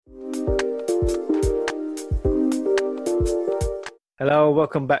Hello,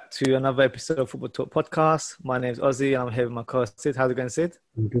 welcome back to another episode of Football Talk Podcast. My name's Ozzy and I'm here with my co-host Sid. How's it going, Sid?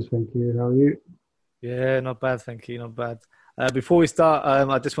 I'm good, thank you. How are you? Yeah, not bad, thank you, not bad. Before we start,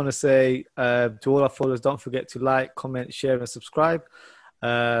 I just want to say to all our followers, don't forget to like, comment, share and subscribe.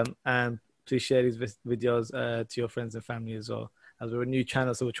 And please share these videos to your friends and family as well, as we're a new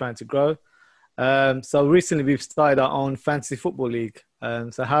channel, so we're trying to grow. So recently we've started our own fantasy football league.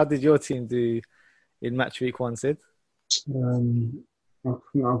 So how did your team do in match week 1, Sid? I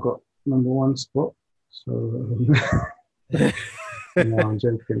think I've got number one spot. So, no, I'm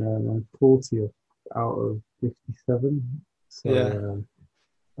joking. I'm 40th out of 57. So, Yeah.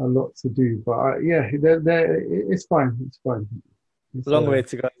 A lot to do. But yeah, it's fine. It's fine. It's, Long way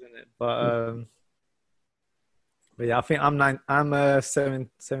to go, isn't it? But yeah, I think I'm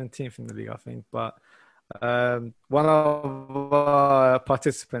 17th in the league, I think. But one of our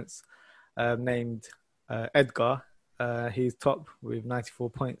participants named Edgar, he's top with 94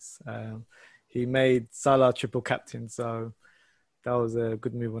 points. He made Salah triple captain, so that was a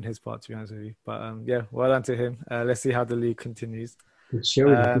good move on his part, to be honest with you. But yeah, well done to him. Let's see how the league continues. good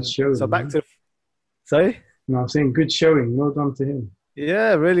showing. Good showing. So back to sorry. No, I'm saying good showing. Well done to him.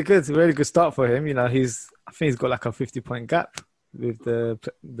 Yeah, really good. Really good start for him. You know, I think he's got like a 50-point gap with the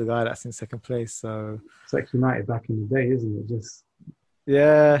guy that's in second place. So It's like United back in the day, isn't it? Just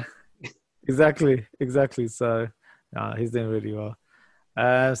yeah, exactly. So he's doing really well.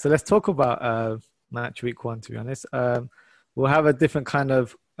 So let's talk about match week 1. To be honest, we'll have a different kind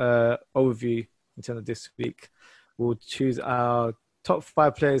of overview in terms of this week. We'll choose our top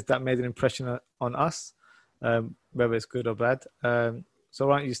 5 players that made an impression on us. Whether it's good or bad. So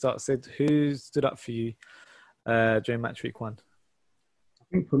why don't you start, Sid? Who stood up for you during match week 1? I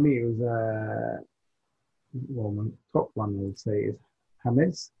think for me it was my top one I would say is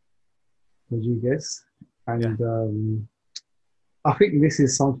James Rodriguez, and I think this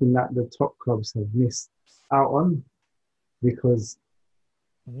is something that the top clubs have missed out on because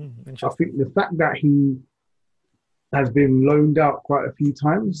I think the fact that he has been loaned out quite a few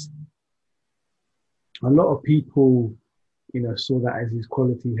times. A lot of people, saw that as his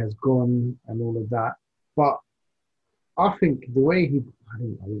quality has gone and all of that. But I think the way I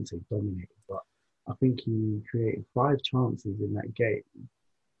wouldn't say dominated, but I think he created 5 chances in that game.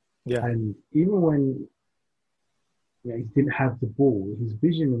 Yeah. And even when he didn't have the ball, his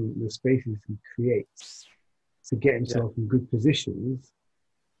vision and the spaces he creates to get himself in good positions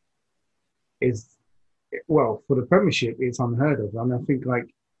is, well, for the Premiership, it's unheard of. And I think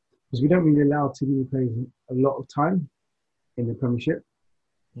because we don't really allow too many players a lot of time in the Premiership.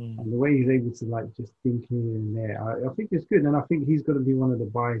 And the way he's able to just think here and there, I think it's good. And I think he's going to be one of the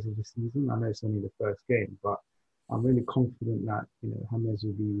buys of the season. I know it's only the first game, but I'm really confident that, James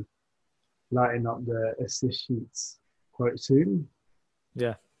will be lighting up the assist sheets quite soon.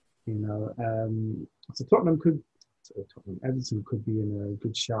 Yeah. So Everton could be in a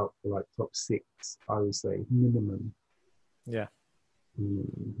good shout for top 6, I would say, minimum. Yeah.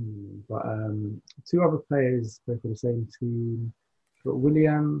 But 2 other players play for the same team. Got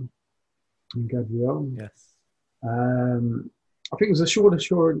Willian and Gabriel. Yes. I think it was a short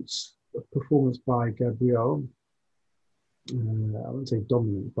assurance performance by Gabriel. I wouldn't say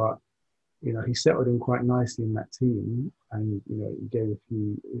dominant, but he settled in quite nicely in that team, and he gave a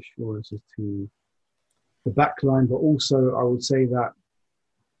few assurances to the back line. But also, I would say that.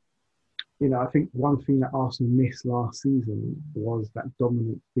 I think one thing that Arsenal missed last season was that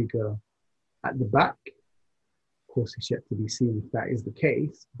dominant figure at the back. Of course, it's yet to be seen if that is the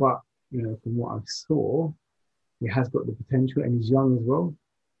case. But, from what I saw, he has got the potential and he's young as well.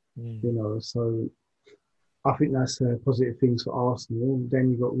 So I think that's positive things for Arsenal. Then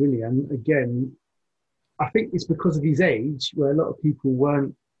you've got Willian. Again, I think it's because of his age where a lot of people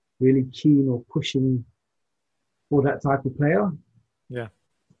weren't really keen or pushing for that type of player. Yeah.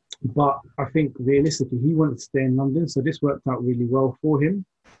 But I think realistically, he wanted to stay in London, so this worked out really well for him.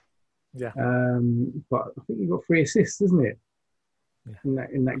 Yeah. But I think he got 3 assists, isn't it? Yeah.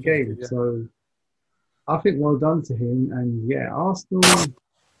 In that game. Yeah. So I think well done to him. And yeah, Arsenal,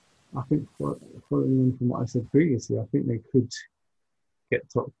 I think following on from what I said previously, I think they could get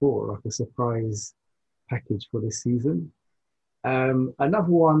top 4, like a surprise package for this season.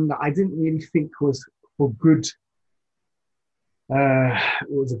 Another one that I didn't really think was for good. It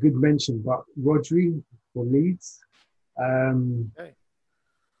was a good mention, but Rodri for Leeds.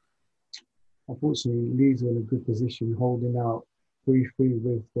 Unfortunately, Leeds were in a good position, holding out 3-3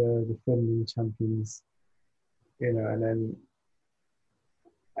 with the defending champions. And then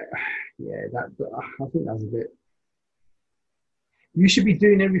I think that's a bit. you should be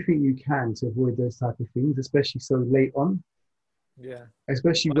doing everything you can to avoid those type of things, especially so late on. Yeah.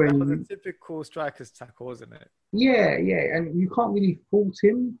 Especially Well, that was a when, typical striker's tackle, wasn't it? yeah, yeah, and you can't really fault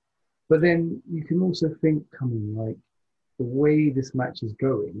him, but then you can also think, come on, like the way this match is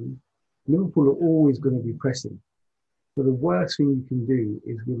going, Liverpool are always going to be pressing. So the worst thing you can do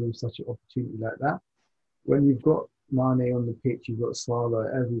is give them such an opportunity like that. When you've got Mane on the pitch, you've got Salah,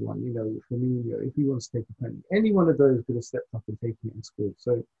 everyone, Firmino, if he wants to take a penalty, any one of those could have stepped up and taken it and scored.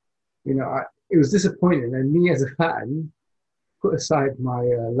 So, it was disappointing. And me as a fan, put aside my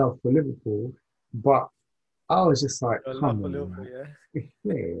love for Liverpool, but I was just like, Your love come for on, Liverpool, man.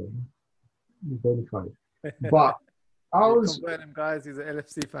 Yeah, bonafide. But I You was, convert him, guys. He's an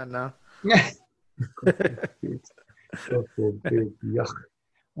LFC fan now. yeah, God forbid, yuck.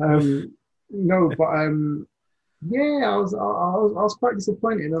 No, but yeah, I was quite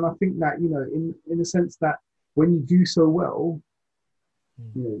disappointed, and I think that in the sense that when you do so well,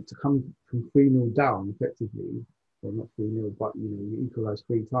 to come from 3-0 down effectively, well not 3-0, but you equalise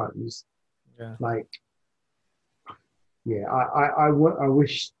 3 times. Yeah. Like, yeah, I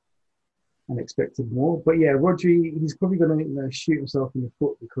wish and expected more, but yeah, Rodri, he's probably going to shoot himself in the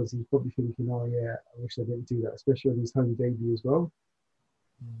foot because he's probably thinking, oh yeah, I wish I didn't do that, especially on his home debut as well.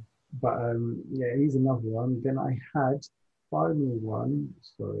 But yeah, he's another one. Then I had final one.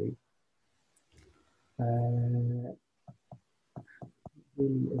 Sorry,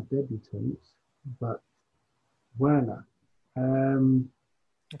 really a debutant, but Werner.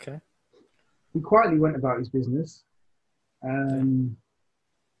 Okay. He quietly went about his business.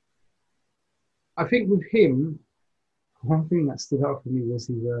 I think with him, one thing that stood out for me was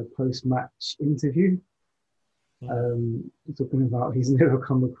his post-match interview. Talking about he's never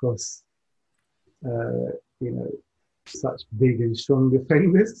come across, such big and strong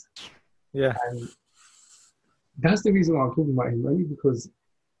defenders. Yeah. And that's the reason why I'm talking about him, only because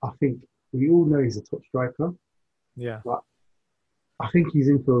I think we all know he's a top striker. Yeah. But I think he's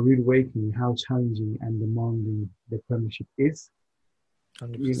in for a rude awakening how challenging and demanding the Premiership is.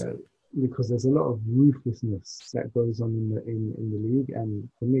 100%. Because there's a lot of ruthlessness that goes on in the league, and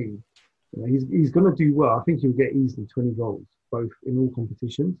for me, he's going to do well. I think he'll get easily 20 goals, both in all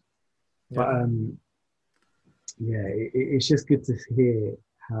competitions. Yeah. But yeah, it's just good to hear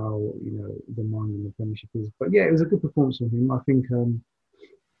how demanding the Premiership is. But yeah, it was a good performance from him. I think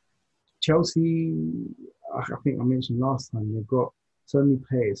Chelsea, I think I mentioned last time, they've got so many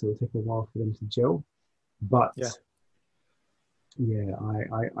players, so it'll take a while for them to gel. But yeah,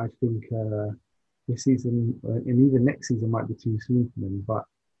 I think this season and even next season might be too soon for them. But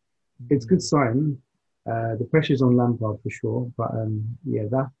it's a good sign. The pressure's on Lampard for sure. But yeah,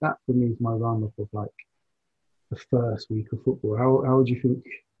 that for me is my roundup of like the first week of football. How would you think?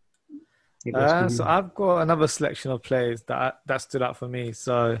 So I've got another selection of players that stood out for me.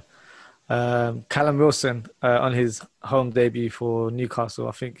 So Callum Wilson on his home debut for Newcastle,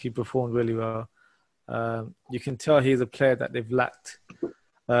 I think he performed really well. You can tell he's a player that they've lacked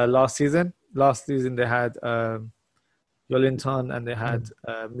last season. Last season they had Yolinton and they had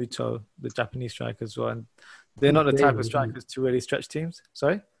Muto, the Japanese striker as well. And they're not the type of strikers to really stretch teams.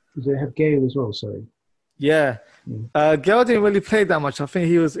 Sorry? They have Gale as well, sorry. Yeah. Gale didn't really play that much. I think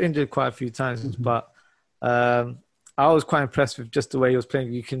he was injured quite a few times. But I was quite impressed with just the way he was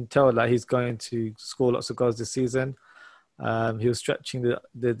playing. You can tell that he's going to score lots of goals this season. He was stretching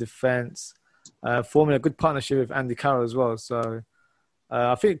the defence. Forming a good partnership with Andy Carroll as well. So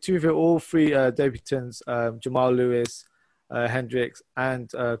I think all three debutants, Jamal Lewis, Hendricks, and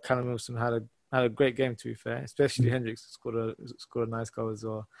Callum Wilson had a great game, to be fair. Especially Hendricks scored a nice goal as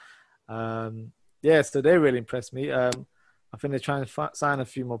well. So they really impressed me. I think they're trying to sign a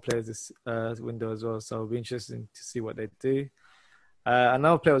few more players this window as well. So it'll be interesting to see what they do.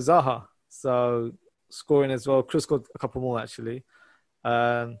 Another player was Zaha. So scoring as well. Chris scored a couple more actually.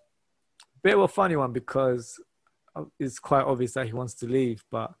 Bit of a funny one because it's quite obvious that he wants to leave,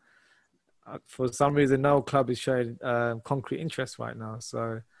 but for some reason, no club is showing concrete interest right now.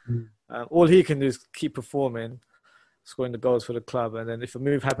 So all he can do is keep performing, scoring the goals for the club, and then if a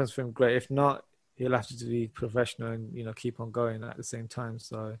move happens for him, great. If not, he'll have to be professional and keep on going at the same time.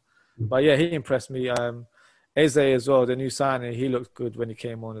 So, but yeah, he impressed me. Eze as well, the new signing, he looked good when he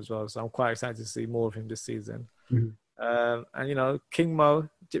came on as well. So I'm quite excited to see more of him this season. And King Mo,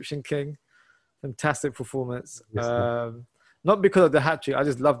 Egyptian King. Fantastic performance. Not because of the hat-trick. I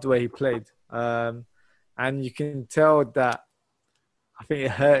just loved the way he played. And you can tell that I think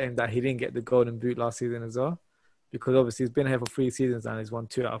it hurt him that he didn't get the golden boot last season as well. Because obviously he's been here for 3 seasons and he's won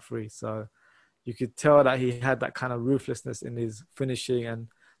 2 out of 3. So you could tell that he had that kind of ruthlessness in his finishing, and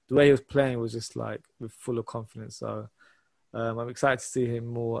the way he was playing was just like full of confidence. So I'm excited to see him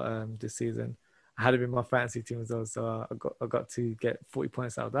more this season. I had him in my fantasy team as well, so I got to get 40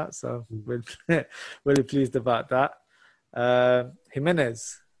 points out of that. So really, really pleased about that.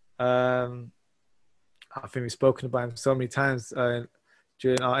 Jimenez, I think we've spoken about him so many times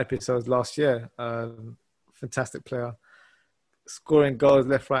during our episodes last year. Fantastic player, scoring goals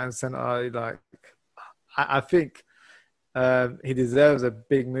left, right, and centre. Like, I think he deserves a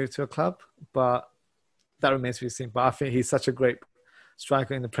big move to a club, but that remains to be seen. But I think he's such a great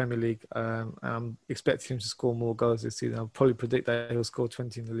striker in the Premier League. And I'm expecting him to score more goals this season. I'll probably predict that he'll score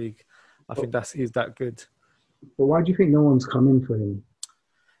 20 in the league. I think he's that good. But why do you think no one's come in for him?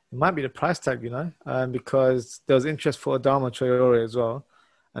 It might be the price tag, because there was interest for Adama Traore as well.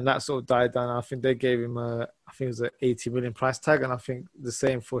 And that sort of died down. I think they gave him I think it was an 80 million price tag. And I think the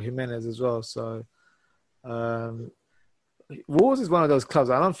same for Jimenez as well. So Wolves is one of those clubs.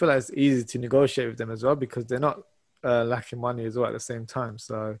 I don't feel like it's easy to negotiate with them as well because they're not lacking money as well at the same time.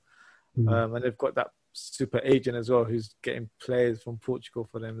 So, and they've got that super agent as well who's getting players from Portugal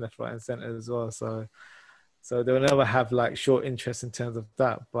for them left, right, and centre as well. So they'll never have like short interest in terms of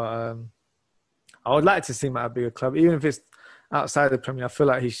that. But I would like to see him at a bigger club, even if it's outside the Premier. I feel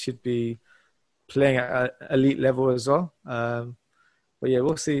like he should be playing at an elite level as well. But yeah,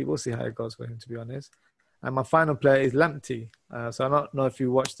 we'll see how it goes for him, to be honest. And my final player is Lamptey. So I don't know if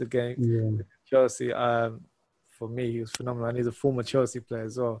you watched the game with Chelsea. For me, he was phenomenal. And he's a former Chelsea player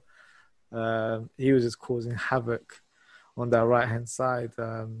as well. He was just causing havoc on that right-hand side.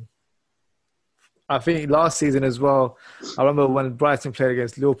 I think last season as well, I remember when Brighton played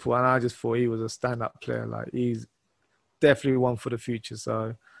against Liverpool, and I just thought he was a stand-up player. Like, he's definitely one for the future.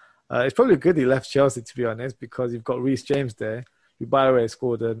 So it's probably good he left Chelsea, to be honest, because you've got Reece James there, who, by the way,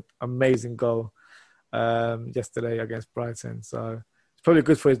 scored an amazing goal yesterday against Brighton. So it's probably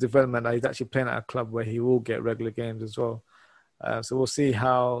good for his development that he's actually playing at a club where he will get regular games as well. So we'll see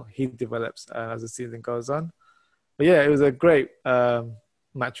how he develops as the season goes on. But yeah, it was a great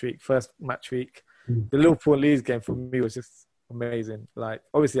first match week. The Liverpool Leeds game for me was just amazing. Like,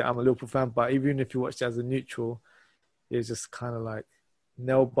 obviously I'm a Liverpool fan, but even if you watched it as a neutral, it was just kind of like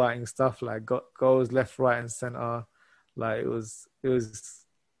nail-biting stuff, like got goals left, right, and centre. Like, it was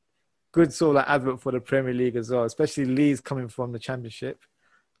good sort of like advert for the Premier League as well, especially Leeds coming from the Championship,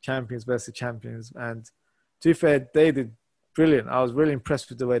 champions versus champions. And to be fair, they did brilliant. I was really impressed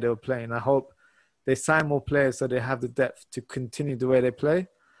with the way they were playing. I hope they sign more players so they have the depth to continue the way they play,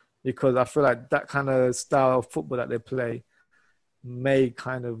 because I feel like that kind of style of football that they play may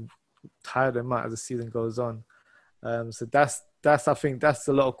kind of tire them out as the season goes on. So that's I think that's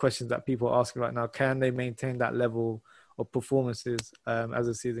a lot of questions that people are asking right now. Can they maintain that level of performances as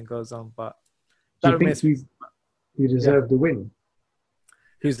the season goes on? But that remains. You deserve the win.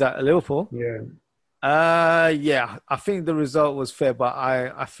 Who's that? Liverpool? Yeah. Yeah. I think the result was fair, but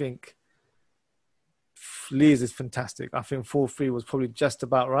I think Leeds is fantastic. I think 4-3 was probably just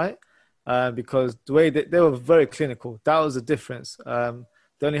about right because the way they were very clinical. That was the difference.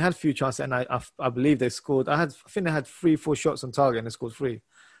 They only had a few chances, and I believe they scored. I think they had 3-4 shots on target, and they scored 3.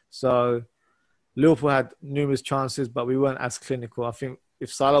 So Liverpool had numerous chances, but we weren't as clinical. I think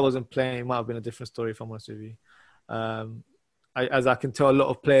if Salah wasn't playing, it might have been a different story, if I'm honest with you. As I can tell, a lot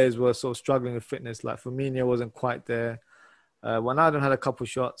of players were sort of struggling with fitness. Like Firmino wasn't quite there. Wijnaldum had a couple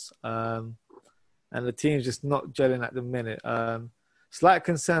shots, and the team's just not gelling at the minute. Slight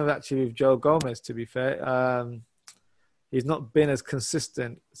concern actually with Joe Gomez, to be fair. He's not been as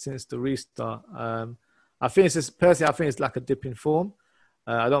consistent since the restart. I think it's just, personally, I think it's like a dip in form.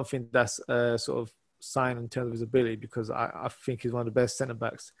 I don't think that's a sort of sign in terms of his ability, because I think he's one of the best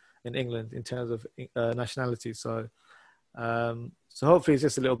centre-backs in England in terms of nationality. So hopefully it's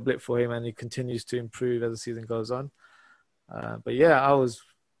just a little blip for him and he continues to improve as the season goes on. But yeah,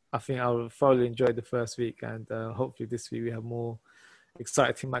 I think I thoroughly enjoyed the first week, and hopefully this week we have more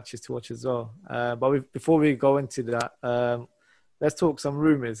exciting matches to watch as well. But before we go into that, let's talk some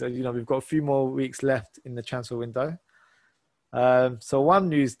rumours. We've got a few more weeks left in the transfer window. So one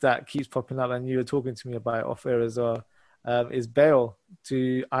news that keeps popping up, and you were talking to me about it off air as well, is Bale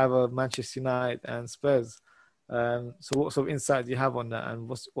to either Manchester United and Spurs. So what sort of insight do you have on that, and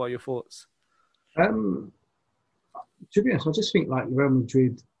what are your thoughts? To be honest, I just think like Real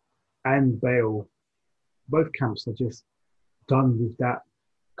Madrid and Bale, both camps are just done with that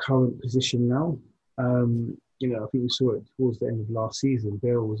current position now. I think we saw it towards the end of last season.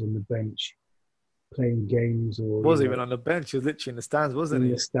 Bale was on the bench playing games, or wasn't even on the bench. He was literally in the stands, wasn't he?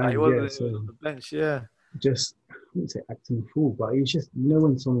 In the stands, he wasn't on the bench, yeah. Just, I wouldn't say acting a fool, but he's just,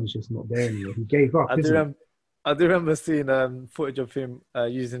 when someone's just not there anymore, he gave up. I do remember seeing footage of him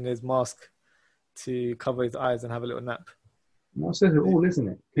using his mask to cover his eyes and have a little nap. And that says it all, isn't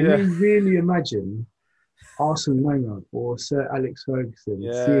it? Can Yeah, you really imagine Arsene Wenger or Sir Alex Ferguson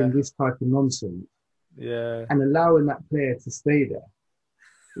yeah, seeing this type of nonsense yeah. and allowing that player to stay there?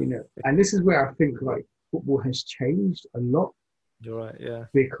 You know, and this is where I think like football has changed a lot You're right. Yeah,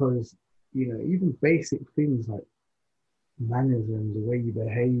 because even basic things like manners and the way you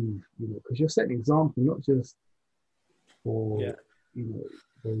behave, because you're setting an example not just for yeah, you know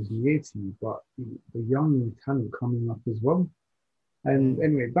those near to you, but the young talent coming up as well. And mm,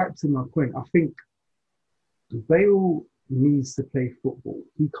 anyway, back to my point, I think Bale needs to play football.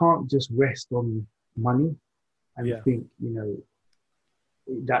 He can't just rest on money and yeah. think,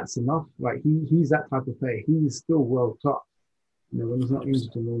 that's enough. Like he's that type of player. He's still world class, when he's not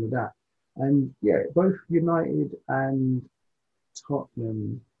injured 100%. and all of that. And yeah, both United and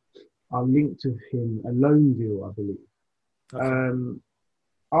Tottenham are linked to him, a loan deal, I believe. Okay. Um,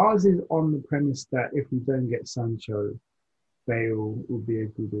 Ours is on the premise that if we don't get Sancho, Bale would be a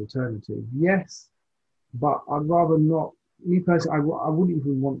good alternative. Yes, but I'd rather not. Me personally, I wouldn't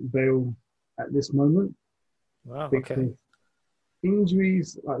even want Bale at this moment Wow. Okay. because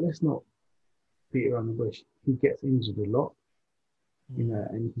injuries, like let's not beat around the bush. He gets injured a lot, Mm,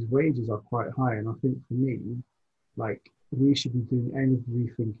 and his wages are quite high. And I think for me, like we should be doing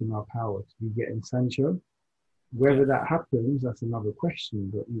everything in our power to be getting Sancho. yeah. Whether that happens, that's another question.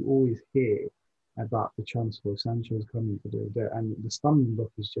 But you always hear about the transfer of Sancho's coming to do that, and the stumbling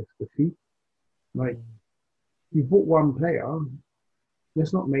block is just the fee. Like Mm, you bought one player,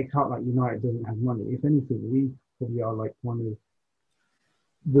 let's not make out like United doesn't have money. If anything, we probably are like one of the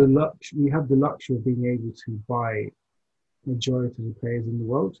we have the luxury of being able to buy majority of the players in the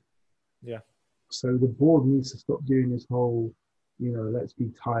world. yeah. So the board needs to stop doing this whole, let's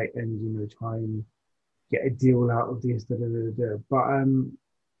be tight and try and get a deal out of this. Da, da, da, da. But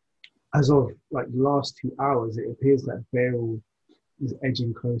as of like the last 2 hours, it appears that Bale is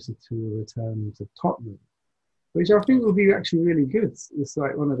edging closer to a return to Tottenham, which I think will Okay. be actually really good. It's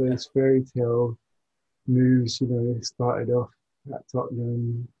like one of Yeah. those fairy tale moves, started off at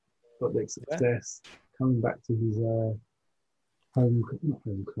Tottenham, got the Yeah. success, coming back to his home, not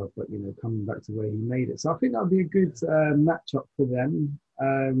home club, but coming back to where he made it. So I think that would be a good matchup for them.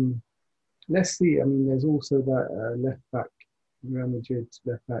 Let's see. I mean, there's also that left back, Real Madrid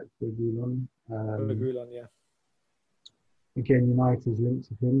left back for Guilon. Reguilon. Yeah. Again, United is linked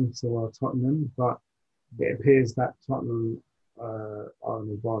to him, so are Tottenham, but it appears that Tottenham are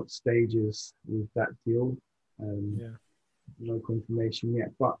in advanced stages with that deal. Um, Yeah. no confirmation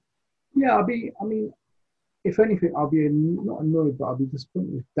yet, but yeah, I mean, if anything, I'll be not annoyed, but I'll be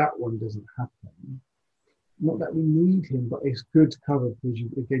disappointed if that one doesn't happen. Not that we need him, but it's good cover because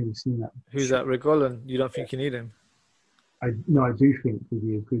you've seen that. Who's that? Reguilon. You don't think you need him? I do think he'll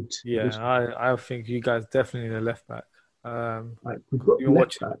be a good Yeah. addition. I think you guys definitely need a left back. Like we've got Even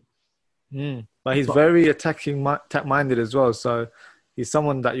left watching. back, But he's but very attack minded as well. So he's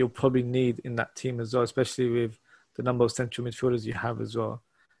someone that you'll probably need in that team as well, especially with the number of central midfielders you have as well.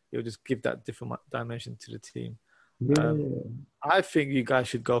 It'll just give that different dimension to the team. Um, yeah, I think you guys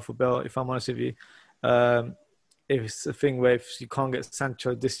should go for Bell. If I'm honest with you, um, if it's a thing where if you can't get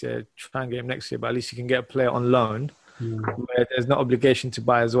Sancho this year, try and get him next year. But at least you can get a player on loan yeah, where there's no obligation to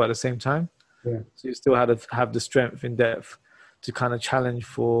buy as well at the same time. yeah, So you still have the strength in depth to kind of challenge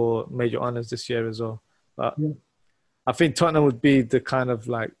for major honors this year as well. But yeah. I think Tottenham would be the kind of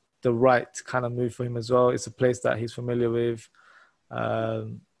like the right kind of move for him as well. It's a place that he's familiar with.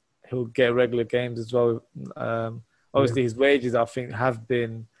 Um, he'll get regular games as well. Yeah. Obviously, his wages I think have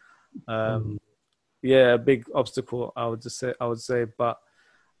been Mm. a big obstacle. I would say, but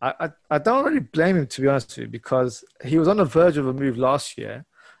I don't really blame him to be honest with you because he was on the verge of a move last year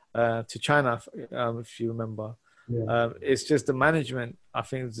to China, if you remember. Yeah. It's just the management. I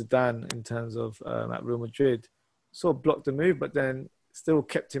think Zidane, in terms of at Real Madrid, sort of blocked the move, but then still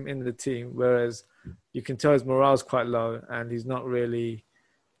kept him in the team. Whereas you can tell his morale's quite low, and he's not really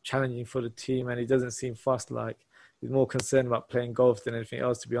challenging for the team, and he doesn't seem fussed. Like he's more concerned about playing golf than anything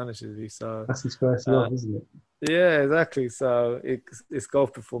else, to be honest with you. So That's his first uh, love, isn't it? yeah, exactly. So it's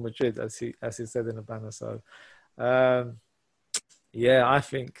golf before Madrid, as he said in the banner. So um, yeah, I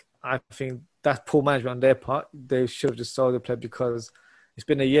think that's poor management on their part. They should have just sold the player because it's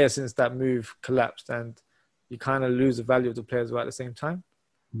been a year since that move collapsed, and you kind of lose the value of the players at the same time.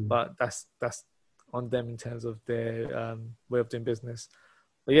 Mm. But that's on them in terms of their way of doing business.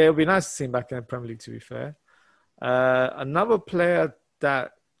 But yeah, it'll be nice to see him back in the Premier League. To be fair, another player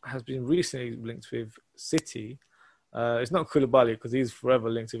that has been recently linked with City, it's not Koulibaly because he's forever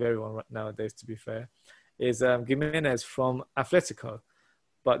linked with everyone right nowadays. To be fair, is Gimenez from Atletico,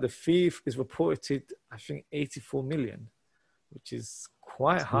 but the fee is reported, I think, 84 million. which is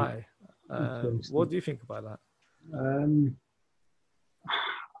quite high. What do you think about that? Um,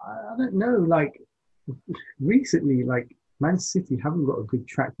 I don't know. Like recently, like Man City haven't got a good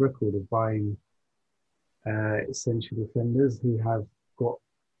track record of buying essential defenders who have got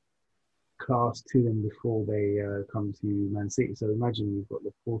class to them before they come to Man City. So imagine you've got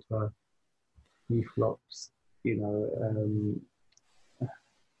Laporta, he flops. You know,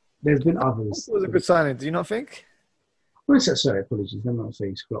 there's been others. It was a good signing, do you not think? Well, sorry, apologies. I'm not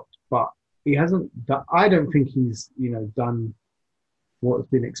saying he's flopped, but he hasn't. I don't think he's done what's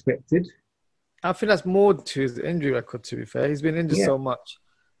been expected. I think that's more to his injury record, to be fair. He's been injured Yeah, so much.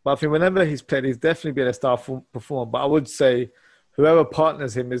 But I think whenever he's played, he's definitely been a star performer. But I would say whoever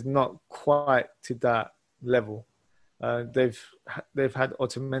partners him is not quite to that level. They've had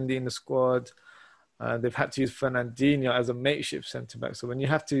Otamendi in the squad. They've had to use Fernandinho as a makeshift centre-back. So when you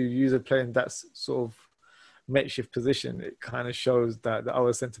have to use a player in that sort of makeshift position, it kind of shows that the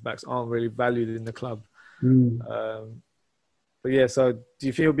other centre-backs aren't really valued in the club. But yeah, so do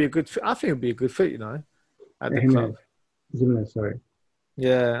you think it'll be a good fit? I think it'll be a good fit, at the club. Jimenez, sorry.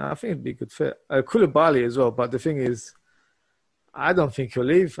 Yeah, I think it'd be a good fit. Koulibaly as well, but the thing is, I don't think he'll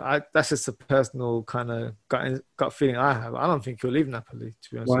leave. That's just a personal kind of gut feeling I have. I don't think he'll leave Napoli,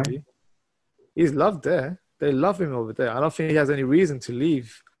 to be honest with you. He's loved there. They love him over there. I don't think he has any reason to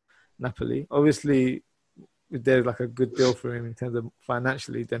leave Napoli. Obviously, if there's like a good deal for him in terms of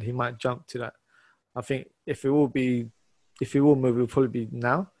financially, then he might jump to that. I think if he will move, it will probably be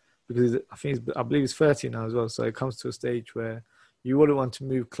now, because I believe he's 30 now as well. So it comes to a stage where you wouldn't want to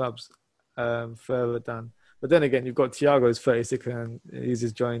move clubs further down. But then again, you've got Thiago, who's 36, and he's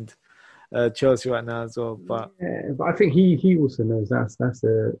just joined Chelsea right now as well. But but I think he also knows that's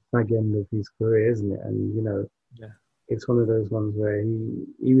the fag end of his career, isn't it? And it's one of those ones where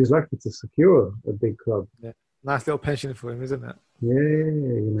he was lucky to secure a big club. Yeah. Nice little pension for him, isn't it?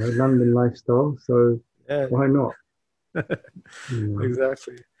 Yeah, London lifestyle. So why not?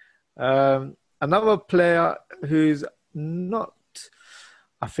 Exactly. Another player who's not,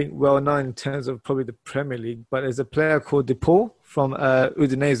 I think, well known in terms of probably the Premier League, but there's a player called De Paul from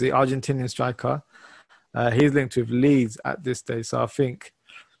Udinese, Argentinian striker. He's linked with Leeds at this stage, so I think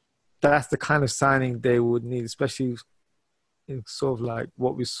that's the kind of signing they would need, especially in sort of like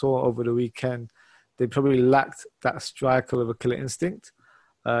what we saw over the weekend. They probably lacked that striker with a killer instinct.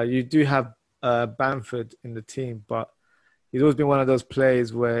 You do have Bamford in the team, but he's always been one of those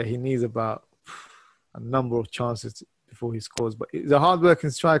players where he needs about a number of chances before he scores. But he's a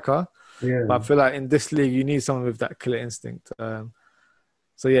hard-working striker. Yeah. But I feel like in this league, you need someone with that killer instinct.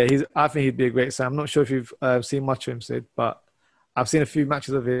 So yeah, I think he'd be a great sign. I'm not sure if you've seen much of him, Sid, but I've seen a few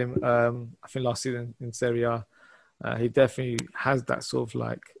matches of him. I think last season in Serie A. He definitely has that sort of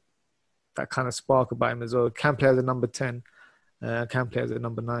like that kind of spark about him as well. Can play as a number 10, can play as a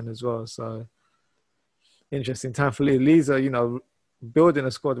number 9 as well. So interesting time for Leeds. Leeds are, building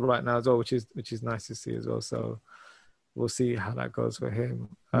a squad right now as well, which is nice to see as well. So we'll see how that goes for him.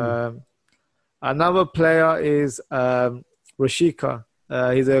 Another player is Rashika.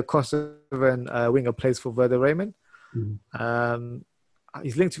 He's a Kosovan winger, plays for Werder Bremen.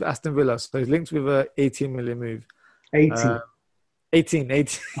 He's linked with Aston Villa, so he's linked with a 18 million move. 18.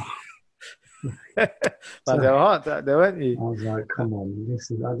 But they were hard, they weren't you? I was like, come on, I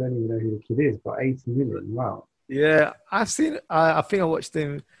don't even know who the kid is, but 80 million, wow. Yeah, I've seen. I think I watched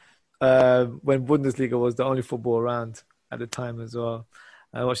him when Bundesliga was the only football around at the time as well.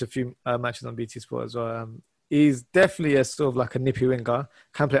 I watched a few matches on BT Sport as well. He's definitely a sort of like a nippy winger.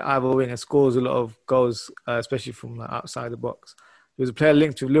 Can play either wing and scores a lot of goals, especially from like outside the box. He was a player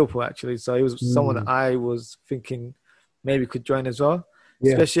linked with Liverpool actually, so he was someone that I was thinking maybe could join as well.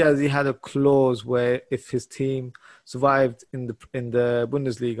 Yeah. Especially as he had a clause where if his team survived in the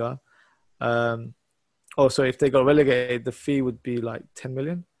Bundesliga, if they got relegated, the fee would be like 10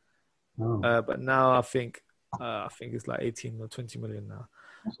 million. Oh. But now I think it's like 18 or 20 million now.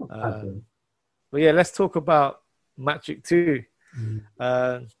 That's not bad, but yeah, let's talk about match week 2.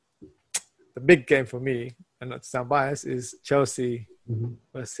 The big game for me, and not to sound biased, is Chelsea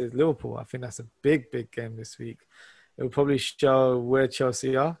versus Liverpool. I think that's a big game this week. It will probably show where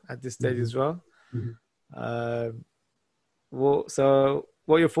Chelsea are at this stage as well. So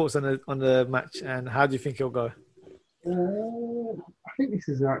what are your thoughts on the match, and how do you think it'll go? I think this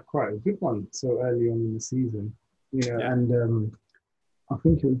is quite a good one so early on in the season. And I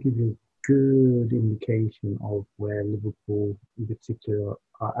think it will give you a good indication of where Liverpool in particular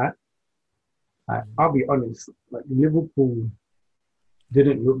are at. I'll be honest, like Liverpool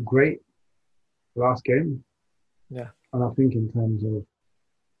didn't look great last game. Yeah. And I think in terms of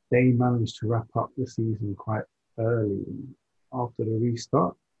they managed to wrap up the season quite early after the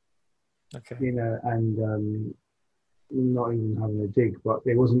restart, Okay. and not even having a dig, but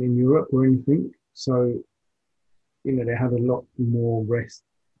they wasn't in Europe or anything. So, they had a lot more rest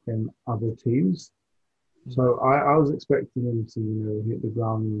than other teams. So I was expecting them to, hit the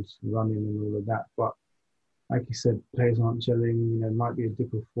ground running and all of that. But like you said, players aren't gelling, it might be a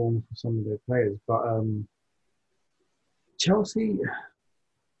dip of form for some of their players. But Chelsea,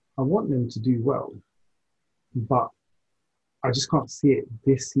 I want them to do well, but I just can't see it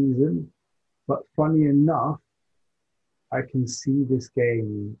this season. But funny enough, I can see this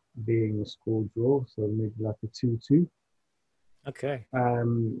game being a score draw, so maybe like a 2-2. Okay.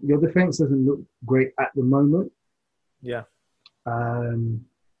 Your defense doesn't look great at the moment. Yeah.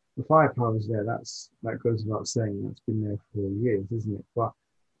 The firepower is there. That goes without saying. That's been there for years, isn't it? But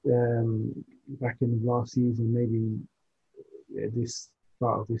back in last season, maybe this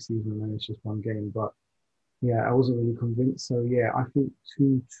start of this season, then it's just one game. But yeah, I wasn't really convinced. So yeah, I think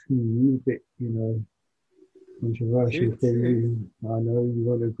 2-2, a bit, controversial for you. I know you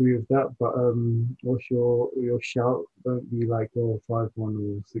won't agree with that, but what's your shout? Don't be like 5-1 or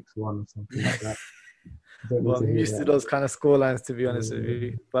 6-1 or something like that. Well, I'm used to those kind of scorelines, to be honest with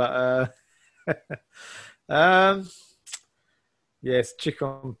you. But yes,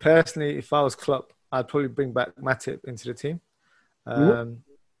 chicken. Personally, if I was Klopp, I'd probably bring back Matip into the team. Yeah,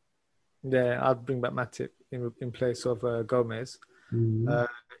 I'd bring back Matip in place of Gomez.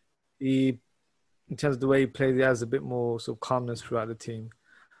 He, in terms of the way he plays, he has a bit more sort of calmness throughout the team.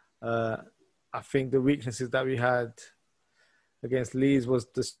 I think the weaknesses that we had against Leeds was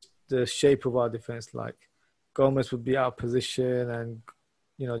the shape of our defense. Like Gomez would be out of position, and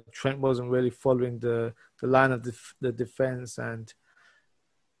Trent wasn't really following the line of the defense. And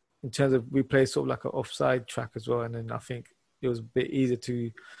in terms of, we played sort of like an offside track as well, and then I think it was a bit easier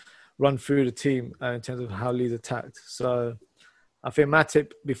to run through the team in terms of how Leeds attacked. So I think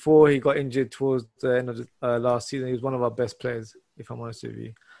Matip, before he got injured towards the end of the last season, he was one of our best players, if I'm honest with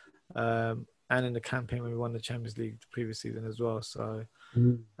you. And in the campaign when we won the Champions League the previous season as well. So,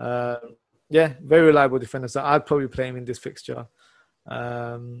 yeah, very reliable defender. So I'd probably play him in this fixture.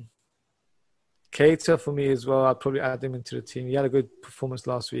 Keita, for me as well, I'd probably add him into the team. He had a good performance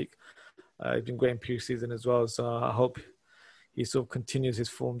last week. He's been great in pre-season as well. So I hope he sort of continues his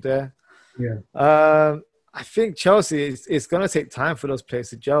form there. Yeah. I think Chelsea, it's going to take time for those players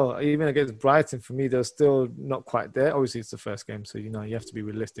to gel. Even against Brighton, for me, they're still not quite there. Obviously, it's the first game, so, you have to be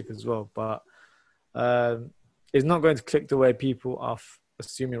realistic as well. But it's not going to click the way people are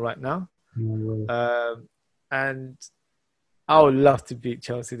assuming right now. And I would love to beat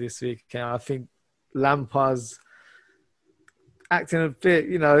Chelsea this week. I think Lampard's acting a bit,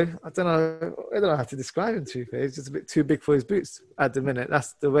 I don't know how to describe him, to be fair. He's just a bit too big for his boots at the minute.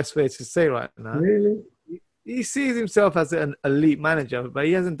 That's the best way to say right now. Really? He sees himself as an elite manager, but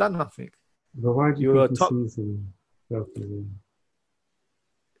he hasn't done nothing. But why do you think he sees himself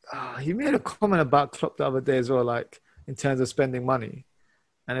as he made a comment about Klopp the other day as well, like in terms of spending money.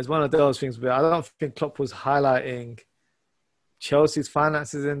 And it's one of those things where I don't think Klopp was highlighting Chelsea's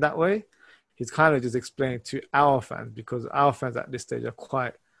finances in that way. He's kind of just explaining to our fans, because our fans at this stage are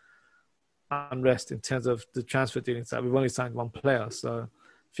quite unrest in terms of the transfer dealings. That we've only signed one player. So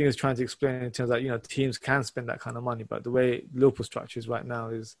I think he's trying to explain in terms of, teams can spend that kind of money. But the way Liverpool structure is right now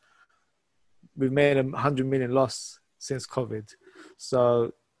is we've made a 100 million loss since COVID.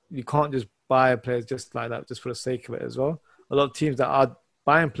 So you can't just buy players just like that, just for the sake of it as well. A lot of teams that are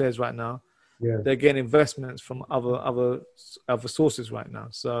buying players right now, they're getting investments from other sources right now.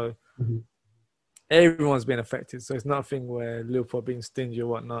 So everyone's been affected. So it's not a thing where Liverpool are being stingy or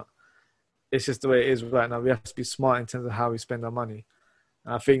whatnot. It's just the way it is right now. We have to be smart in terms of how we spend our money.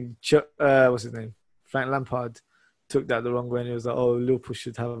 I think, what's his name? Frank Lampard took that the wrong way, and he was like, Liverpool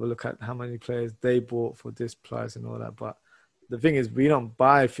should have a look at how many players they bought for this price and all that. But the thing is, we don't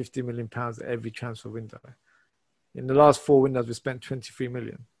buy £50 million every transfer window. In the last 4 windows, we spent 23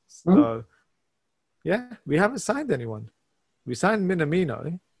 million. So, yeah, we haven't signed anyone. We signed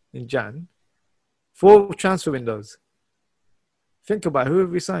Minamino in Jan. 4 transfer windows. Think about who have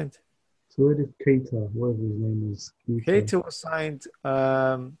we signed? So where did Keita, whatever his name is? Keita was signed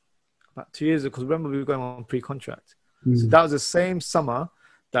about 2 years ago, because remember we were going on pre-contract. So that was the same summer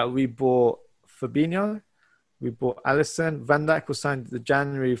that we bought Fabinho, we bought Alisson. Van Dijk was signed the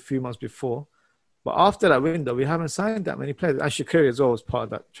January a few months before. But after that window, we haven't signed that many players. And Shaqiri as well was part of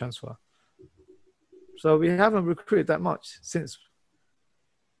that transfer. So we haven't recruited that much since.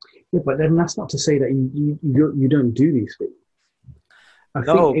 Yeah, but then that's not to say that you don't do these things.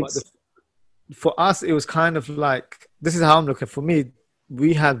 For us, it was kind of like, this is how I'm looking. For me,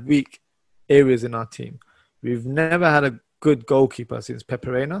 we had weak areas in our team. We've never had good goalkeeper since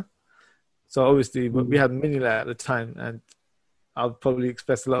Peperena. So obviously, we had Mignolet at the time, and I would probably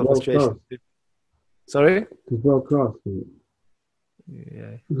express a lot of World frustration. class. Sorry? He's world class. Mate.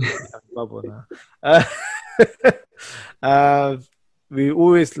 Yeah, we have a bubble now. Uh, we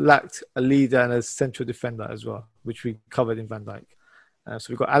always lacked a leader and a central defender as well, which we covered in Van Dijk.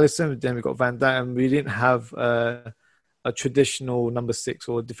 So we got Alisson, then we got Van Dijk, and we didn't have a traditional number 6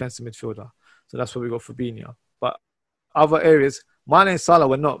 or defensive midfielder. So that's why we got Fabinho. But other areas, Mane and Salah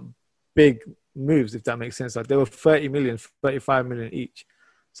were not big moves, if that makes sense. Like they were 30 million, 35 million each.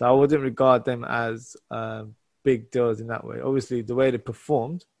 So I wouldn't regard them as big deals in that way. Obviously, the way they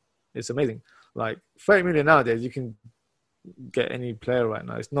performed, it's amazing. Like 30 million nowadays, you can get any player right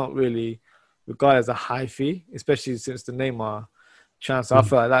now. It's not really regarded as a high fee, especially since the Neymar transfer. I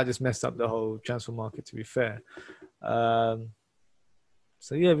feel like that just messed up the whole transfer market, to be fair.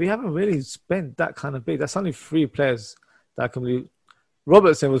 So yeah, we haven't really spent that kind of big. That's only 3 players that can be.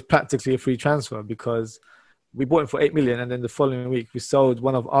 Robertson was practically a free transfer because we bought him for 8 million, and then the following week we sold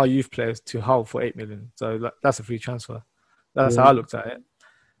one of our youth players to Hull for 8 million. So that's a free transfer. That's how I looked at it.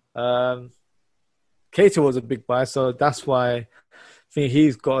 Keita was a big buy, so that's why I think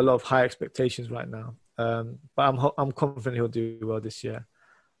he's got a lot of high expectations right now. But I'm confident he'll do well this year.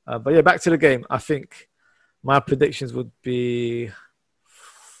 But yeah, back to the game. I think my predictions would be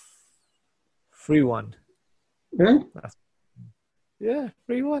 3-1. Yeah? Yeah,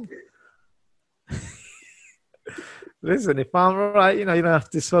 3-1. Listen, if I'm right, you don't have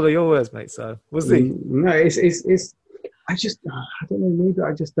to swallow your words, mate. So we'll see. No, it's. I don't know. Maybe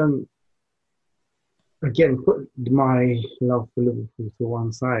I just don't. Again, put my love for Liverpool to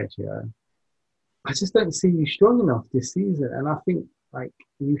one side. Yeah, I just don't see you strong enough this season, and I think like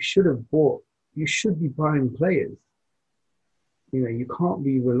you should be buying players. You can't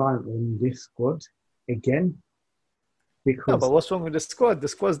be reliant on this squad again. Because no, but what's wrong with the squad? The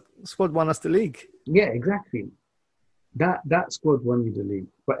squad won us the league. Yeah, exactly. That squad won you the league,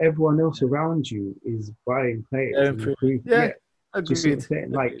 but everyone else around you is buying players. Yeah, agreed.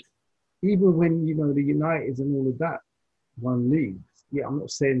 Like even when the Uniteds and all of that won leagues. Yeah, I'm not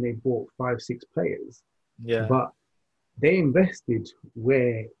saying they bought 5-6 players. Yeah, but they invested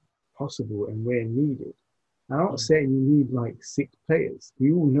where possible and where needed. And I'm not saying you need like 6 players.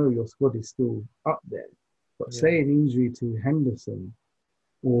 We all know your squad is still up there. But say an injury to Henderson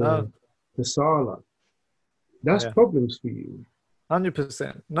or to Salah, that's problems for you.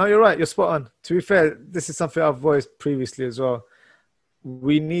 100%. No, you're right. You're spot on. To be fair, this is something I've voiced previously as well.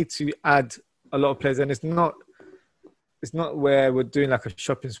 We need to add a lot of players, and it's not where we're doing like a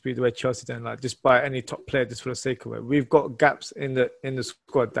shopping spree the way Chelsea done, like just buy any top player just for the sake of it. We've got gaps in the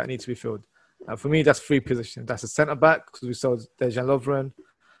squad that need to be filled. For me, that's 3 positions. That's a centre back because we sold Dejan Lovren.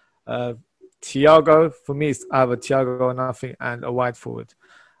 Thiago, for me, it's either Thiago or nothing, and a wide forward.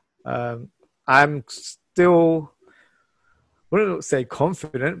 I'm still, I wouldn't say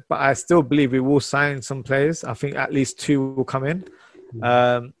confident, but I still believe we will sign some players. I think at least 2 will come in.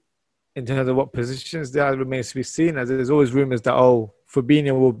 In terms of what positions there remains to be seen, as there's always rumours that,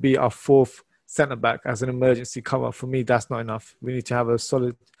 Fabinho will be our 4th centre-back as an emergency cover. For me, that's not enough. We need to have a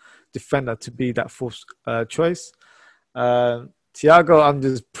solid defender to be that 4th choice. Thiago, I'm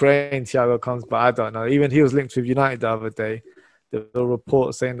just praying Thiago comes, but I don't know. Even he was linked with United the other day. There were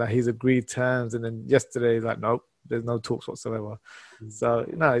reports saying that he's agreed terms, and then yesterday, like, nope, there's no talks whatsoever. So,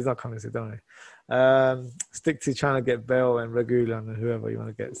 no, he's not coming, so don't worry. Stick to trying to get Bale and Regulon and whoever you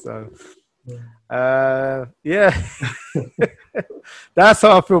want to get. So, yeah. That's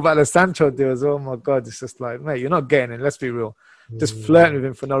how I feel about the Sancho deal as well. Oh, my God. It's just like, mate, you're not getting it. Let's be real. Just flirting with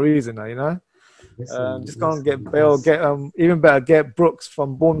him for no reason now, just go and get Bale, even better, get Brooks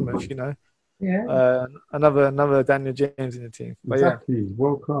from Bournemouth, Yeah. Another Daniel James in the team. But exactly.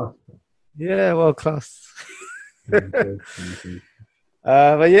 World class. Yeah, world class.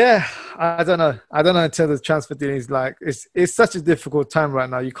 But yeah, I don't know. In terms of transfer dealings, like it's such a difficult time right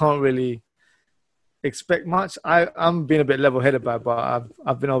now. You can't really expect much. I'm being a bit level-headed about it, but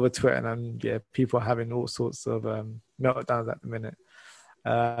I've been over Twitter and people are having all sorts of meltdowns at the minute.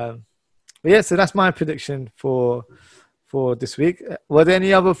 But yeah, so that's my prediction for this week. Were there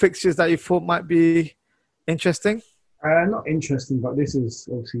any other fixtures that you thought might be interesting? Not interesting, but this is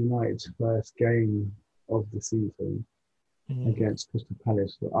obviously United's first game of the season against Crystal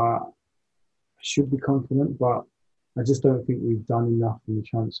Palace. So I should be confident, but I just don't think we've done enough in the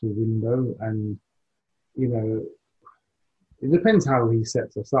transfer window. And, it depends how he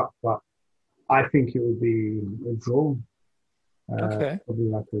sets us up, but I think it would be a draw. Probably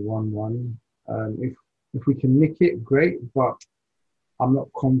like a 1-1. If we can nick it, great, but I'm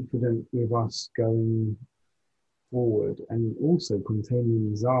not confident with us going forward and also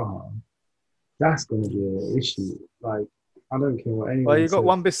containing Zaha, that's going to be an issue. Like, I don't care what Well, anyone you got says.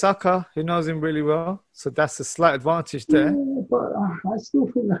 Wan-Bissaka, who knows him really well, so that's a slight advantage there. Yeah, but I still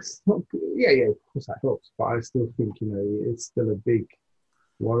think that's not good. Yeah, of course that helps, but I still think, it's still a big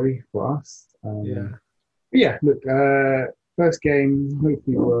worry for us. Yeah. But yeah, look, first game,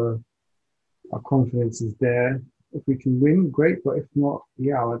 hopefully our confidence is there. If we can win, great, but if not,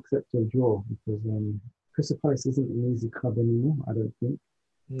 yeah, I'll accept a draw because Crystal Palace isn't an easy club anymore, I don't think.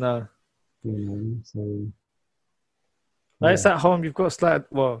 No. So Like it's yeah. at home. You've got a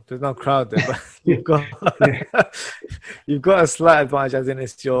slight. Well, there's no crowd there, but you've got Yeah. you've got a slight advantage, as in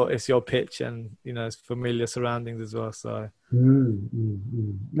it's your pitch, and it's familiar surroundings as well. So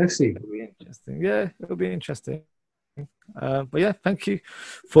Let's see. it'll be interesting. Yeah, it'll be interesting. But yeah, thank you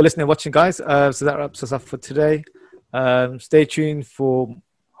for listening and watching, guys. So that wraps us up for today. Stay tuned for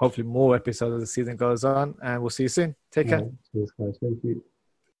hopefully more episodes as the season goes on, and we'll see you soon. Take care. Cheers, guys. Thank you.